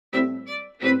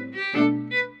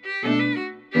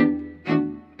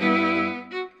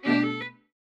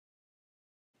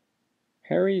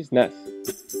Harry's Nest.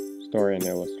 Story and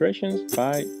illustrations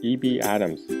by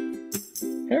ebadams.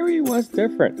 Harry was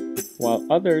different. While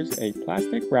others ate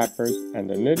plastic wrappers and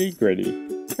the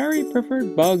nitty-gritty, Harry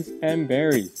preferred bugs and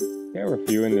berries. There were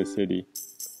few in the city.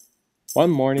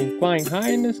 One morning, flying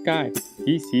high in the sky,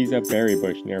 he sees a berry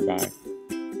bush nearby.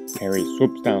 Harry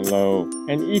swoops down low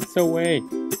and eats away,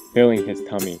 filling his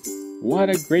tummy. What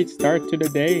a great start to the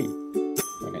day!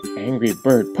 When an angry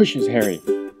bird pushes Harry.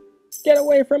 "Get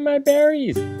away from my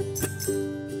berries!"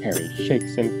 Harry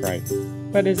shakes in fright,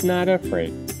 but is not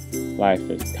afraid. Life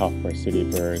is tough for city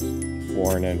birds,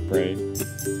 born and bred.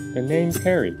 The name's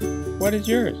Harry. What is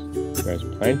yours? There's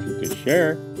plenty to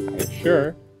share, I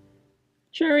assure.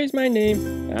 Cherry's my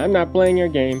name, and I'm not playing your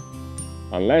game.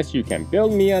 Unless you can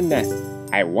build me a nest,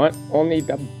 I want only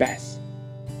the best.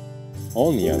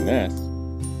 Only a nest?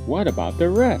 What about the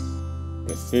rest?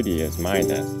 The city is my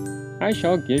nest. I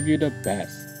shall give you the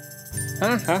best.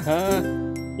 Ha ha ha!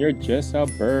 You're just a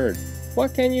bird.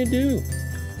 What can you do?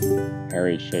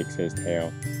 Harry shakes his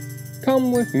tail.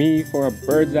 Come with me for a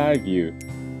bird's eye view.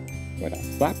 With a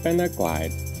flap and a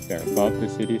glide, they're above the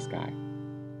city sky.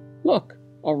 Look,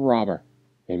 a robber.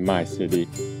 In my city,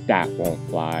 that won't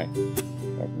fly.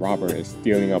 The robber is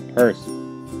stealing a purse.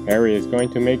 Harry is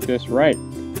going to make this right.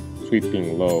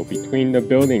 Sweeping low between the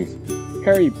buildings,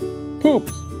 Harry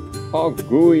poops, all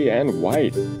gooey and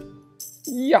white.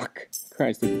 Yuck!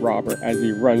 Cries the robber as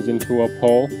he runs into a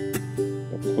pole.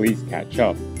 The police catch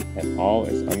up, and all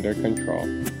is under control.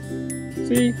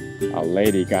 See, a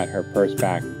lady got her purse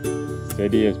back. The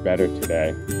city is better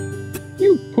today.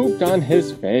 You pooped on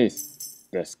his face.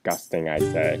 Disgusting, I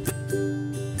say.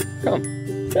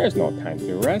 Come, there's no time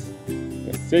to rest.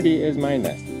 The city is my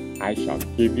nest. I shall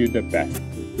give you the best.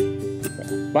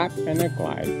 With a flap and a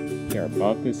glide, they're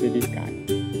above the city sky.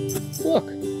 Look,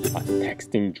 a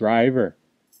texting driver.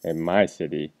 In my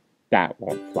city, that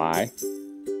won't fly.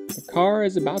 The car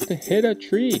is about to hit a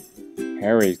tree.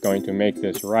 Harry's going to make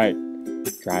this right.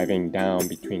 Driving down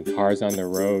between cars on the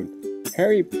road,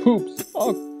 Harry poops,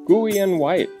 all gooey and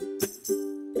white.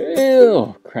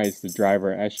 Ew, cries the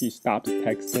driver as she stops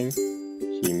texting.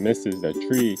 She misses the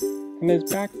tree and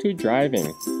is back to driving.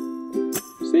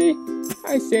 See,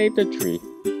 I saved the tree.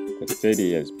 The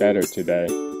city is better today.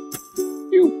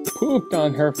 You pooped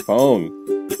on her phone.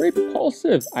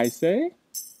 Repulsive, I say.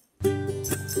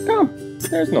 Come,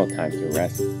 there's no time to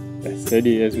rest. The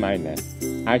city is my nest.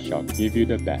 I shall give you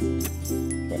the best.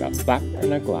 With a flap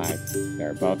and a glide,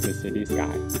 they're above the city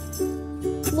sky.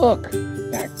 Look,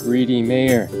 that greedy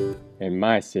mayor. In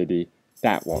my city,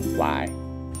 that won't fly.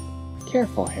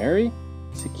 Careful, Harry.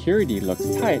 Security looks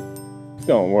tight.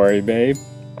 Don't worry, babe.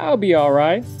 I'll be all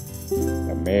right.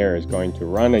 The mayor is going to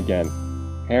run again.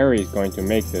 Harry's going to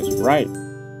make this right.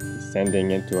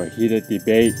 Descending into a heated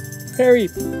debate, Harry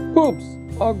poops,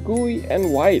 all gooey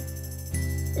and white.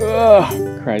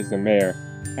 Ugh, cries the mayor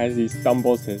as he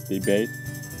stumbles his debate.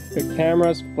 The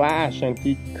cameras flash and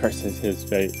he curses his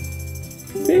fate.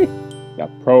 See,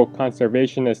 the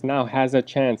pro-conservationist now has a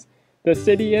chance. The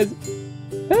city is...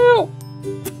 Help!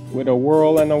 With a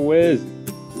whirl and a whiz,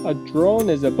 a drone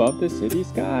is above the city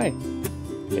sky.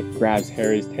 It grabs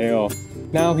Harry's tail.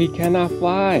 Now he cannot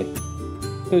fly.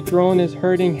 The drone is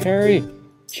hurting Harry.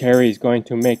 Cherry's going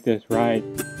to make this right.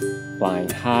 Flying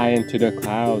high into the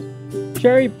clouds,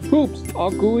 Cherry poops,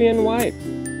 all gooey and white.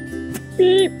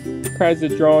 Beep! Cries the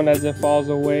drone as it falls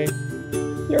away.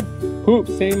 Your poop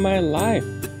saved my life.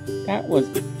 That was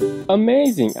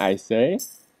amazing, I say.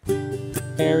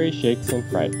 Harry shakes in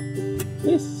fright.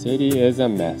 This city is a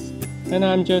mess, and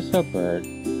I'm just a bird.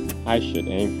 I should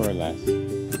aim for less.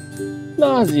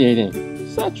 Nauseating!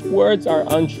 Such words are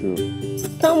untrue.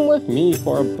 Come with me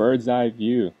for a bird's eye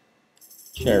view.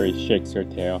 Cherry shakes her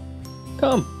tail.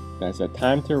 Come, there's a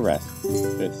time to rest.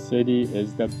 The city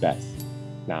is the best.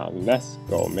 Now let's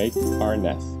go make our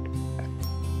nest.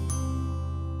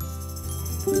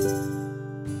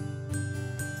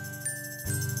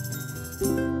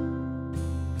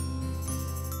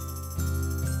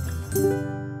 Thank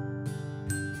you.